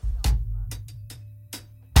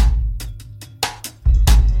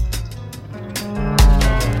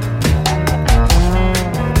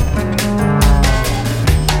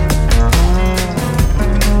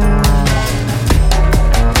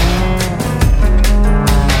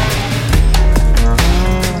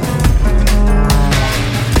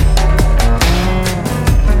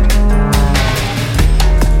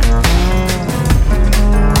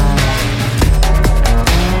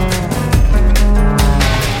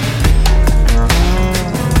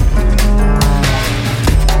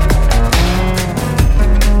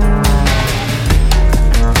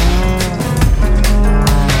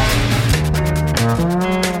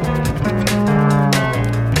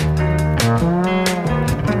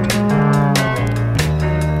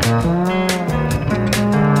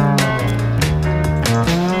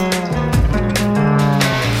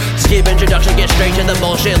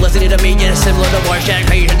bullshit. Listening to me is similar to Warshak.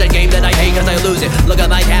 Created the game that I hate cause I lose it. Look at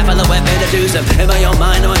my cap and the weapon to do some. In my own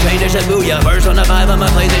mind, I'm trained to Shibuya. Verse on the 5 on my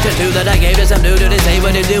PlayStation 2 that I gave to some dude to say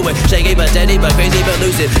what to do it. Shaky but steady but crazy but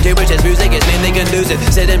lucid. Too much his music is mainly conducive.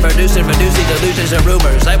 Sit and produce and reducing delusions and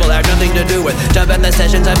rumors I will have nothing to do with. Jump in the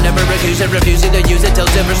sessions I've never refused and refusing to use it till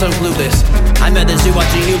Zimmer's so clueless. I'm at the zoo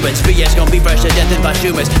watching humans. BS gon' be fresh to death and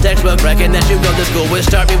posthumous. Textbook reckon that you go to school with.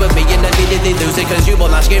 Start me with me and immediately lose it. Cause you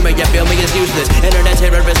will not scare me, you feel me is useless. Internet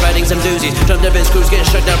terrorists writing some doozies. Trumped up his crews get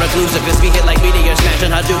struck down reclusive. Cause we hit like meteor smash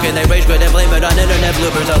on Hadouken. They rage quit and blame it on internet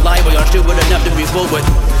bloopers. A lie we are stupid enough to be fooled with.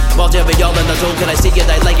 While be all in the tool, can I see it,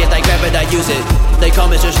 I like it, I grab it, I use it. They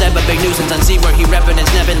call Mr. Snap a big nuisance and see where he rapping and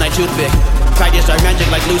snapping like toothpick. Practice our magic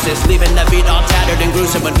like Lucis, leaving the beat all tattered and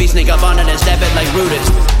gruesome when we sneak up on it and stab it like Brutus.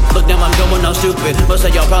 Look now I'm going all stupid, most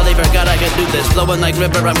of y'all probably forgot I could do this. Flowing like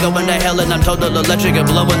river, I'm going to hell and I'm total electric and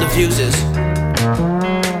blowing the fuses.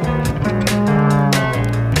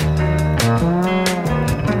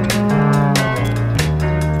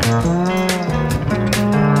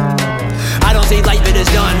 I don't see life, it is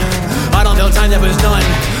done. I don't feel time that was done.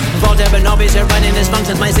 Vault heaven always here running this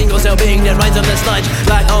functions. My single cell being that rides on the sludge.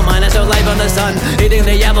 Black hole mine, I so live on the sun. Eating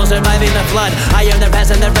the apple, surviving the flood. I am the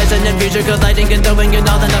past and the present and future. Colliding and throwing it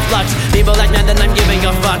all in the flux. People like mad, then I'm giving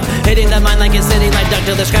a fuck. Hitting the mind like it's sitting like duck.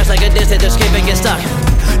 Till the scratch like a disc, they're skipping get stuck.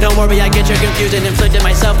 Don't worry, I get you confused and inflicted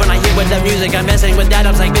myself when I hear with the music. I'm messing with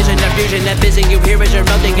atoms like vision and fusion. That busy you hear is your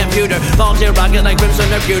melting computer. Volunteer rocket like crimson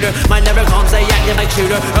or pewter. Mind never calm, stay active like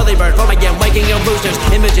shooter. Early bird, form again, waking your boosters.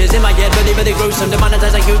 Images in my head, really, really gruesome.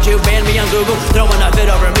 Demonetized like YouTube, ban me on Google. Throwing a fit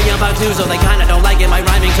over me on Fox News, so they kinda don't like it, my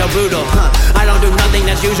rhyming so brutal. I don't do nothing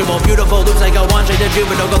that's usual. Beautiful loops, I go on straight to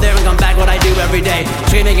Jupiter. Go there and come back, what I do every day.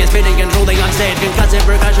 Screaming and spinning, controlling on stage. Concussive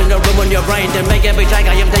percussion to ruin your brain. To make every track,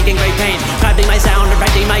 I am taking great pains. Crafting my sound,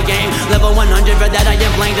 perfecting my game. Level 100, for that I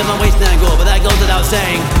am playing till I'm wasting that goal. But that goes without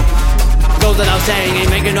saying. Goes without saying. Ain't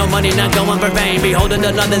making no money, not going for fame. Beholden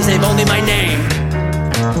to nothing, save only my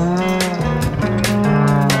name.